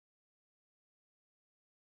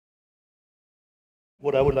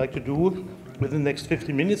What I would like to do within the next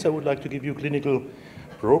 15 minutes, I would like to give you a clinical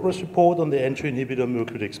progress report on the entry inhibitor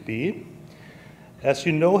Myrcludex B. As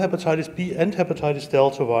you know, hepatitis B and hepatitis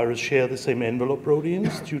delta virus share the same envelope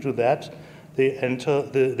proteins. Due to that, they enter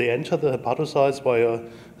the hepatocytes via a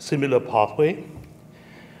similar pathway.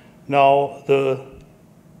 Now, the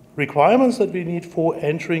requirements that we need for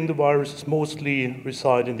entering the virus mostly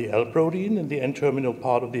reside in the L protein, and the N-terminal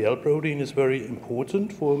part of the L protein is very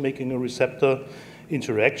important for making a receptor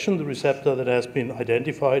interaction. The receptor that has been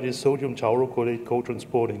identified is sodium taurocholate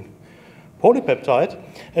co-transporting polypeptide.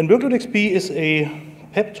 And Myrcludex B is a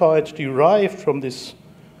peptide derived from this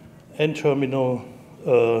N-terminal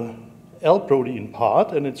L protein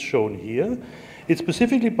part, and it's shown here. It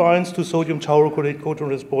specifically binds to sodium taurocholate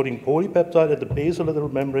co-transporting polypeptide at the basolateral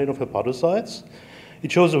membrane of hepatocytes.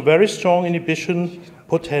 It shows a very strong inhibition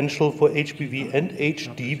potential for HBV and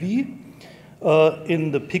HDV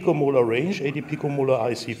in the picomolar range, 80 picomolar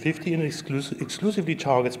IC50, and exclusively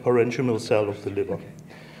targets parenchymal cell of the liver.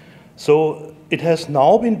 So it has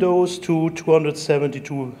now been dosed to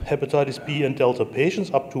 272 hepatitis B and delta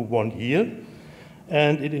patients up to 1 year,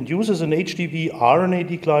 and it induces an HBV RNA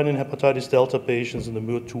decline in hepatitis delta patients in the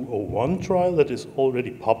MYR201 trial that is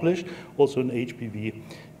already published, also an HBV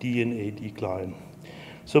DNA decline.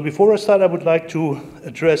 So before I start, I would like to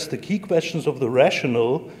address the key questions of the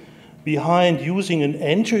rationale behind using an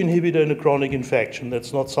entry inhibitor in a chronic infection.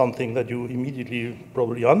 That's not something that you immediately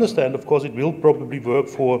probably understand. Of course, it will probably work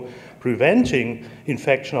for preventing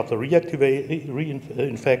infection after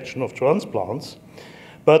reinfection of transplants.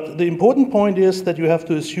 But the important point is that you have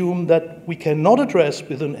to assume that we cannot address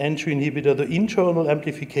with an entry inhibitor the internal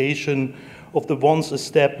amplification of the once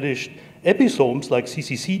established episomes like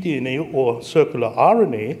cccDNA or circular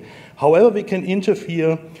RNA. However, we can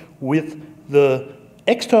interfere with the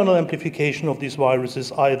external amplification of these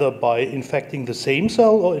viruses either by infecting the same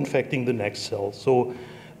cell or infecting the next cell. So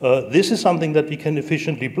this is something that we can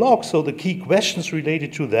efficiently block. So the key questions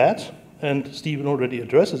related to that, and Stephen already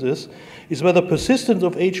addresses this, is whether persistence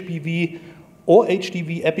of HBV or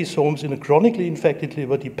HDV episomes in a chronically infected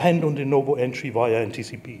liver depend on de novo entry via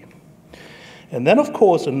NTCP. And then, of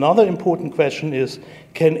course, another important question is,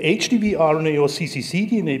 can HBV RNA or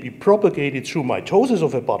cccDNA be propagated through mitosis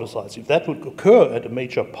of hepatocytes? If that would occur at a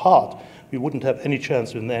major part, we wouldn't have any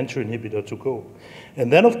chance with an entry inhibitor to go.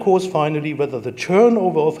 And then, of course, finally, whether the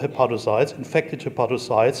turnover of hepatocytes, infected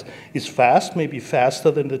hepatocytes, is fast, maybe faster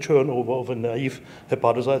than the turnover of a naive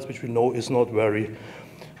hepatocytes, which we know is not very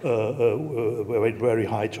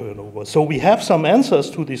high turnover. So we have some answers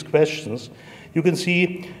to these questions. You can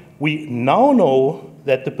see we now know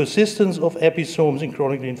that the persistence of episomes in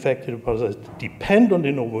chronically infected hepatocytes depend on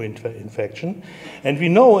de novo infection. And we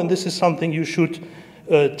know, and this is something you should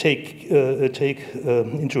take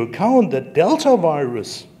into account, that delta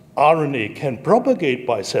virus RNA can propagate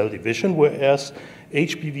by cell division, whereas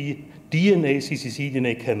HBV DNA,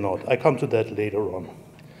 cccDNA cannot. I come to that later on.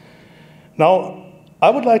 Now, I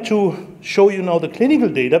would like to show you now the clinical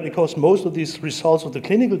data, because most of these results of the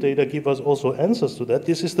clinical data give us also answers to that.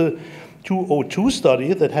 This is the 202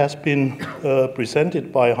 study that has been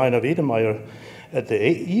presented by Heiner Wedemeyer at the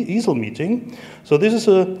EASL meeting. So this is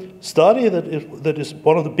a study that is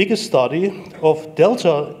one of the biggest studies of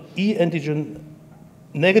delta E antigen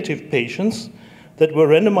negative patients that were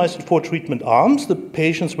randomized in 4 treatment arms. The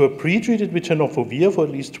patients were pre-treated with tenofovir for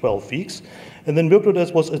at least 12 weeks, and then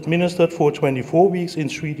Myrcludex was administered for 24 weeks in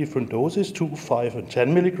 3 different doses, 2, 5, and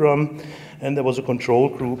 10 milligram, and there was a control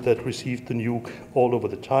group that received the nuke all over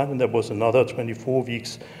the time, and there was another 24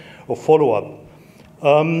 weeks of follow-up.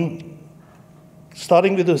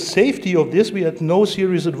 Starting with the safety of this, we had no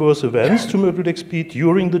serious adverse events to Myrcludex B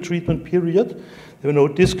during the treatment period. There were no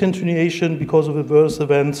discontinuation because of adverse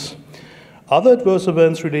events. Other adverse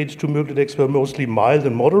events related to Myrcludex were mostly mild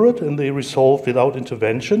and moderate, and they resolved without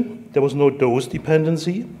intervention. There was no dose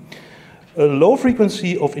dependency, a low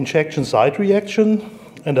frequency of injection site reaction,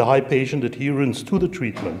 and a high patient adherence to the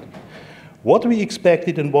treatment. What we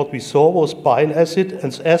expected and what we saw was bile acid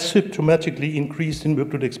and asymptomatically increased in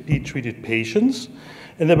Myrcludex B treated patients,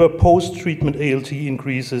 and there were post-treatment ALT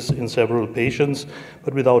increases in several patients,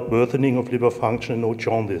 but without worsening of liver function and no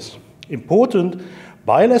jaundice. Important,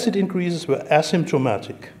 bile acid increases were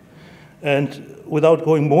asymptomatic. And without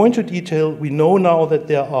going more into detail, we know now that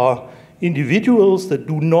there are individuals that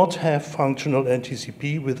do not have functional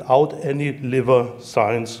NTCP without any liver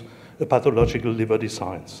signs, pathological liver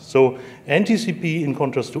designs. So NTCP, in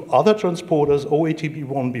contrast to other transporters,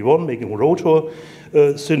 OATP1B1, making rotor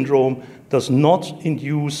syndrome, does not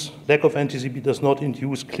induce, lack of NTCP does not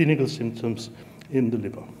induce clinical symptoms in the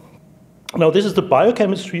liver. Now, this is the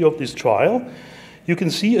biochemistry of this trial. you can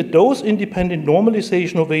see a dose-independent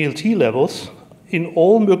normalization of ALT levels in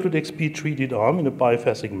all Myrcludex B treated arm in a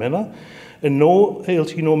biphasic manner, and no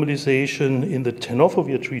ALT normalization in the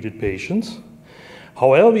tenofovir treated patients.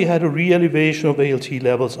 However, we had a re-elevation of ALT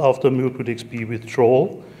levels after Myrcludex B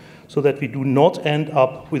withdrawal, so that we do not end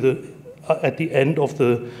up with at the end of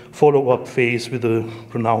the follow-up phase with a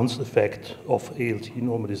pronounced effect of ALT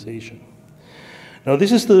normalization. Now,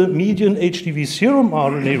 this is the median HBV serum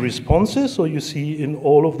RNA responses. So you see in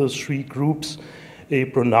all of those three groups a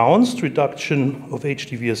pronounced reduction of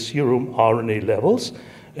HBV serum RNA levels,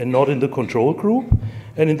 and not in the control group.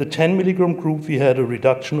 And in the 10 milligram group, we had a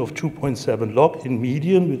reduction of 2.7 log in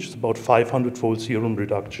median, which is about 500-fold serum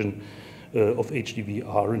reduction of HBV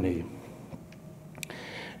RNA.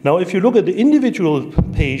 Now, if you look at the individual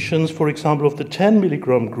patients, for example, of the 10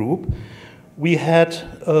 milligram group, we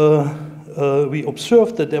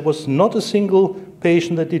observed that there was not a single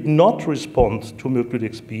patient that did not respond to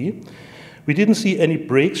Myrcludex B. We didn't see any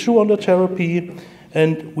breakthrough on the therapy,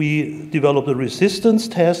 and we developed a resistance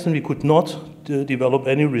test, and we could not develop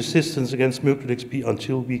any resistance against Myrcludex B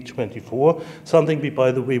until week 24, something we,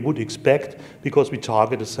 by the way, would expect because we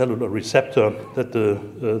target a cellular receptor that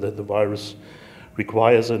the virus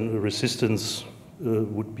requires, and resistance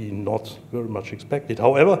would be not very much expected.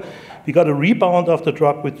 However, we got a rebound after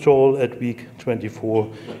drug withdrawal at week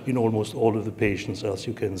 24 in almost all of the patients, as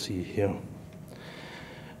you can see here.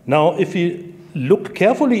 Now, if you look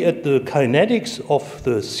carefully at the kinetics of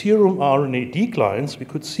the serum RNA declines, we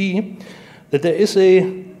could see that there is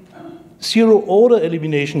a zero-order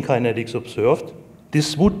elimination kinetics observed.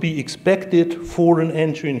 This would be expected for an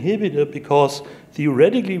entry inhibitor because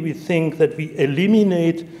theoretically we think that we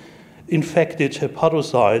eliminate infected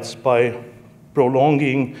hepatocytes by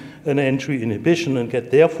prolonging an entry inhibition and get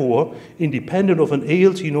therefore, independent of an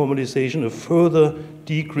ALT normalization, a further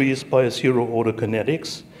decrease by a zero-order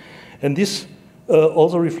kinetics. And this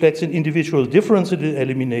also reflects an individual difference in the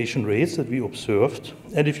elimination rates that we observed.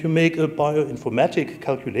 And if you make a bioinformatic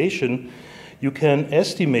calculation, you can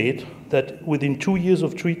estimate that within 2 years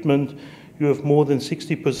of treatment, you have more than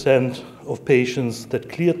 60% of patients that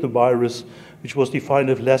cleared the virus, which was defined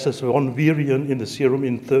as less as 1 virion in the serum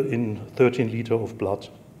in 13 liters of blood.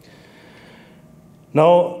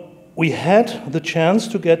 Now, we had the chance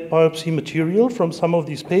to get biopsy material from some of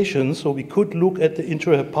these patients, so we could look at the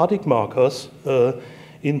intrahepatic markers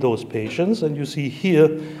in those patients. And you see here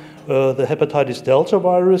the hepatitis delta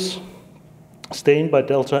virus stained by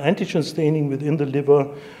delta antigen staining within the liver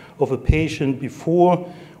of a patient before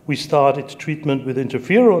we started treatment with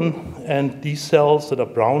interferon. And these cells that are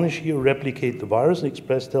brownish here replicate the virus and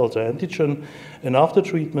express delta antigen. And after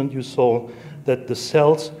treatment, you saw that the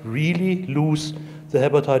cells really lose the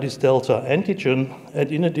hepatitis delta antigen,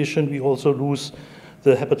 and in addition, we also lose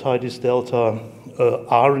the hepatitis delta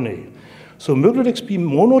RNA. So Myrcludex B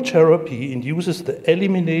monotherapy induces the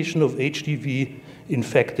elimination of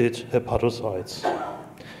HBV-infected hepatocytes.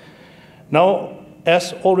 Now,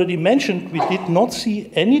 as already mentioned, we did not see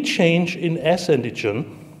any change in S antigen,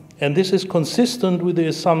 and this is consistent with the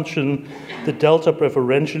assumption that delta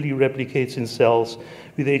preferentially replicates in cells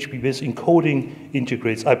with HBV encoding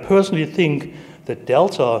integrates. I personally think that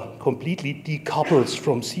delta completely decouples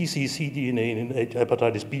from cccDNA in a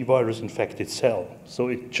hepatitis B virus infected cell. So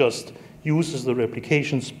it just uses the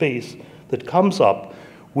replication space that comes up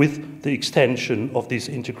with the extension of these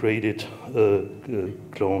integrated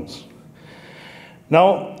clones.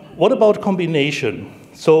 Now, what about combination?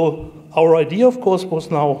 So our idea, of course, was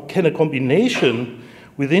now, can a combination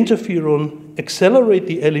with interferon accelerate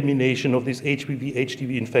the elimination of these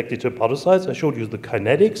HBV infected hepatocytes? I showed you the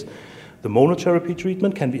kinetics. The monotherapy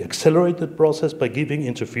treatment, can we accelerate the process by giving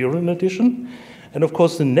interferon in addition? And of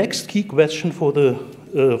course, the next key question for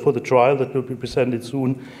the trial that will be presented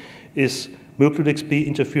soon is Myrcludex B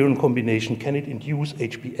interferon combination. Can it induce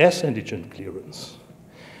HBs antigen clearance?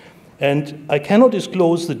 And I cannot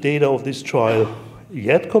disclose the data of this trial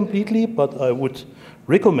yet completely, but I would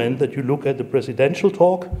recommend that you look at the presidential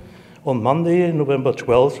talk on Monday, November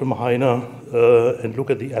 12th from Heiner, and look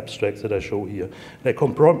at the abstracts that I show here. And I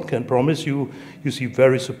can promise you, you see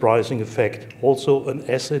very surprising effect. Also an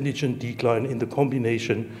S antigen decline in the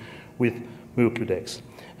combination with Myrcludex.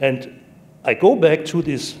 And I go back to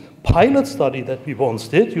this pilot study that we once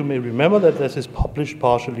did. You may remember that this is published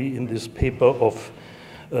partially in this paper of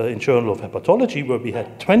in Journal of Hepatology, where we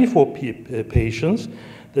had 24 patients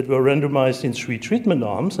that were randomized in 3 treatment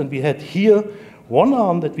arms, and we had here one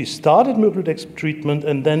arm that we started Myrcludex treatment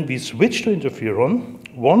and then we switched to interferon,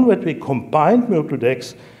 one where we combined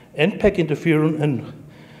Myrcludex and PEG interferon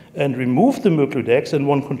and removed the Myrcludex, and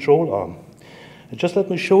one control arm. And just let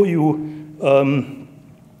me show you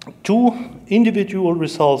two individual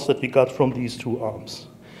results that we got from these two arms.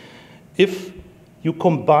 If you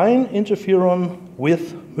combine interferon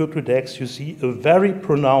with Myrcludex, you see a very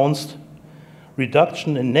pronounced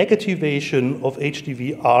reduction and negativation of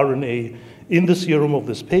HBV RNA in the serum of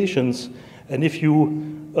these patients. And if you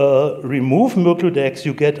remove Myrcludex,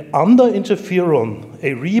 you get under interferon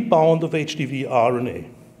a rebound of HBV RNA.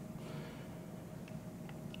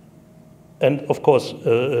 And of course,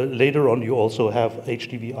 later on, you also have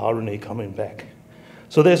HBV RNA coming back.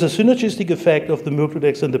 So there's a synergistic effect of the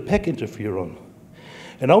Myrcludex and the PEG interferon.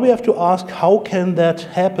 And now we have to ask, how can that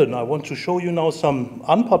happen? I want to show you now some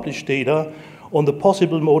unpublished data on the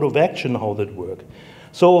possible mode of action, how that works.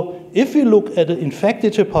 So if we look at an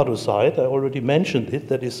infected hepatocyte, I already mentioned it,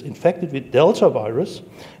 that is infected with Delta virus,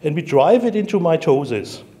 and we drive it into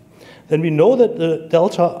mitosis, then we know that the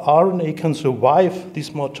Delta RNA can survive this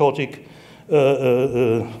mitotic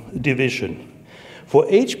division. For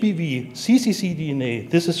HBV cccDNA,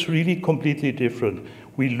 this is really completely different.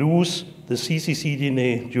 We lose the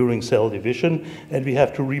cccDNA during cell division, and we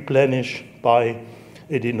have to replenish by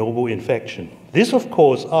a de novo infection. This, of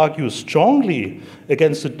course, argues strongly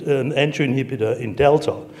against an entry inhibitor in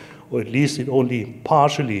Delta, or at least it only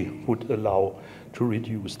partially would allow to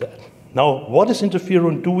reduce that. Now, what is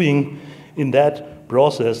interferon doing in that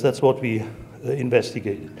process? That's what we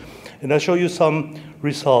investigated. And I'll show you some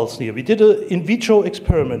results here. We did an in vitro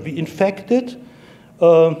experiment. We infected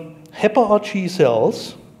HepA-RG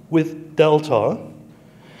cells with Delta,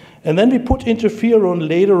 and then we put interferon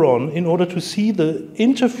later on in order to see the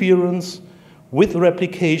interference with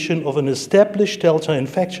replication of an established Delta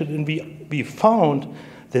infection, and we found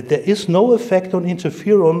that there is no effect on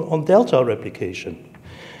interferon on Delta replication.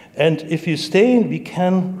 And if you stay in, we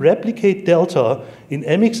can replicate Delta in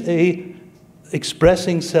MXA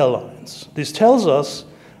expressing cell lines. This tells us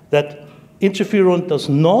that interferon does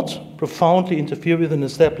not profoundly interfere with an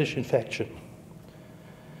established infection.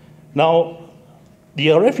 Now, the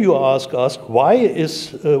RFU asked us, why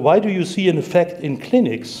do you see an effect in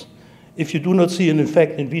clinics if you do not see an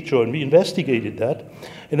effect in vitro? And we investigated that.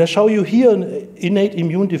 And I show you here an innate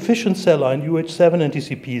immune deficient cell line, UH7 and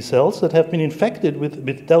TCP cells that have been infected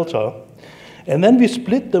with Delta. And then we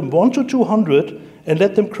split them 1 to 200 and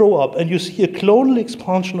let them grow up. And you see a clonal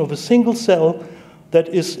expansion of a single cell that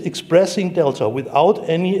is expressing Delta without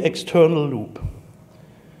any external loop.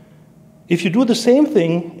 If you do the same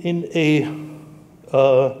thing in a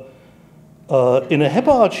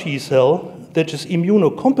HepA-RG cell that is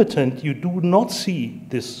immunocompetent, you do not see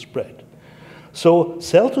this spread. So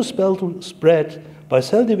cell-to-cell spread by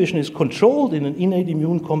cell division is controlled in an innate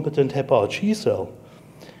immune-competent HepA-RG cell.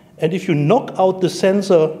 And if you knock out the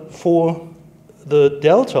sensor for the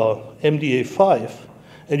Delta MDA5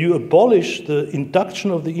 and you abolish the induction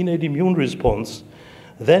of the innate immune response,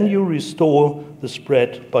 then you restore the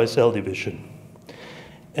spread by cell division.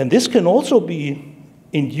 And this can also be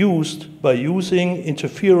induced by using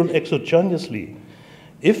interferon exogenously.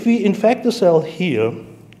 If we infect the cell here,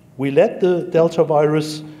 we let the Delta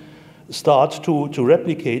virus start to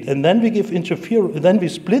replicate, and then we give interferon, then we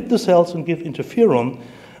split the cells and give interferon.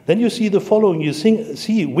 Then you see the following. You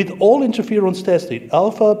see with all interferons tested,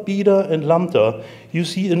 alpha, beta, and lambda, you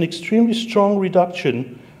see an extremely strong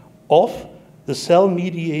reduction of the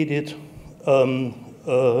cell-mediated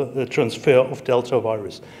transfer of Delta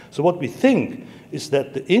virus. So what we think is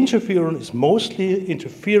that the interferon is mostly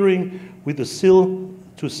interfering with the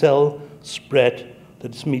cell-to-cell spread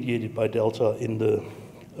that is mediated by Delta in the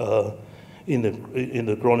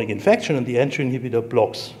chronic infection, and the entry inhibitor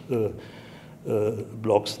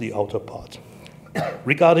blocks the outer part.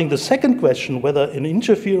 Regarding the second question, whether an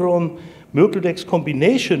interferon-Myrcludex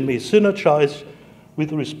combination may synergize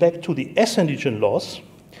with respect to the S antigen loss,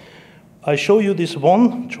 I show you this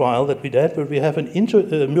one trial that we did where we have an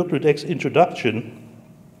Myrcludex introduction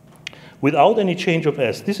without any change of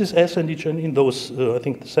S. This is S antigen in those, I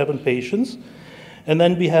think, 7 patients. And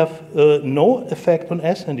then we have no effect on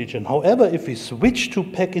S antigen. However, if we switch to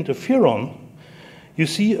PEG interferon, you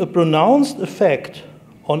see a pronounced effect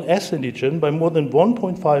on S antigen by more than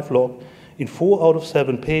 1.5 log in 4 out of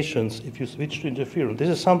 7 patients if you switch to interferon. This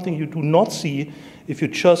is something you do not see if you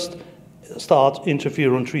just start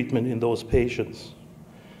interferon treatment in those patients.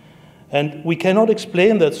 And we cannot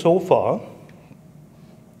explain that so far,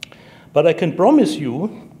 but I can promise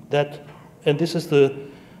you that, and this is the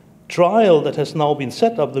trial that has now been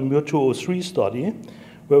set up, the MYR203 study,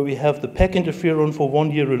 where we have the PEG interferon for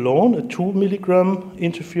 1 year alone, a 2 milligram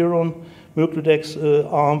interferon Myrcludex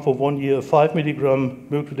arm for 1 year, a 5 milligram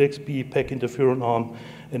Myrcludex B PEG interferon arm,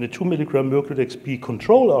 and a 2 milligram Myrcludex B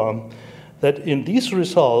control arm. that in these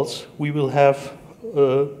results, we will have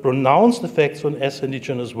pronounced effects on S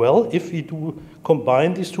antigen as well if we do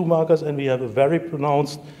combine these two markers, and we have a very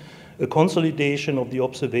pronounced consolidation of the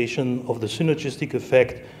observation of the synergistic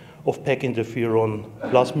effect of PEG interferon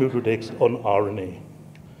plus Myrcludex on RNA.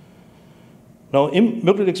 Now,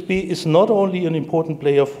 Myrcludex B is not only an important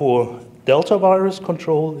player for Delta virus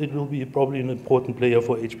control, it will be probably an important player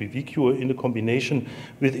for HBV cure in a combination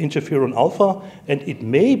with interferon alpha, and it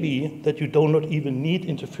may be that you do not even need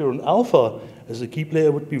interferon alpha as a key player.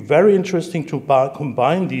 It would be very interesting to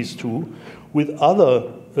combine these two with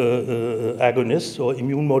other agonists or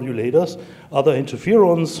immune modulators, other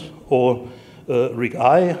interferons or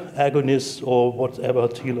RIG-I agonists or whatever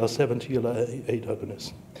TLR7, TLR8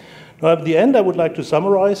 agonists. Now at the end I would like to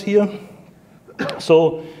summarize here.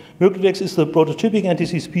 So Myrcludex is the prototypic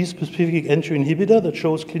anti-CSP specific entry inhibitor that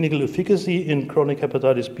shows clinical efficacy in chronic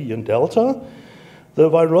hepatitis B and Delta. The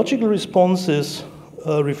virological responses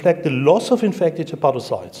reflect the loss of infected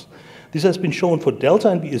hepatocytes. This has been shown for Delta,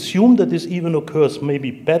 and we assume that this even occurs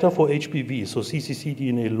maybe better for HBV, so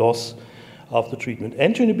cccDNA loss after treatment.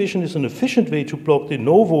 Entry inhibition is an efficient way to block de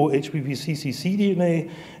novo HBV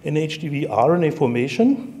cccDNA and HBV RNA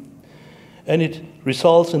formation, and it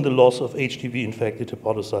results in the loss of HBV-infected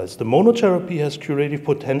hepatocytes. The monotherapy has curative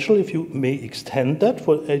potential if you may extend that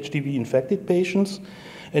for HBV-infected patients,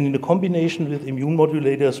 and in a combination with immune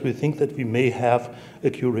modulators, we think that we may have a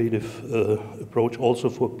curative approach also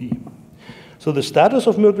for B. So the status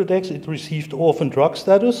of Myrcludex, it received orphan drug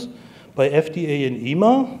status by FDA and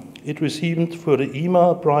EMA. It received for the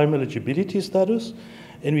EMA prime eligibility status,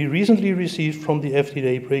 and we recently received from the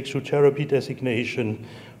FDA breakthrough therapy designation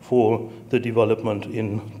for the development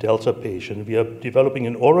in Delta patients. We are developing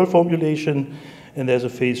an oral formulation, and there's a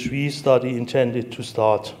phase 3 study intended to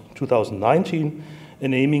start 2019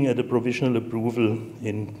 and aiming at a provisional approval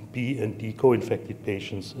in B and D co-infected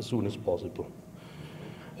patients as soon as possible.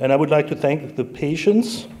 And I would like to thank the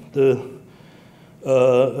patients, the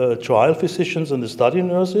trial physicians and the study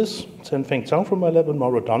nurses, Chen Feng Zhang from my lab and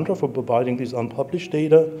Mauro Dandra for providing this unpublished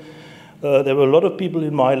data. There were a lot of people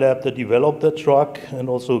in my lab that developed that drug, and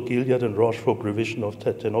also Gilead and Roche for provision of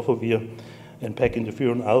tenofovir and PEG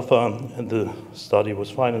interferon alpha, and the study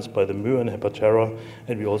was financed by the MUR and Hepatera,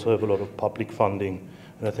 and we also have a lot of public funding,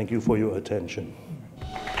 and I thank you for your attention.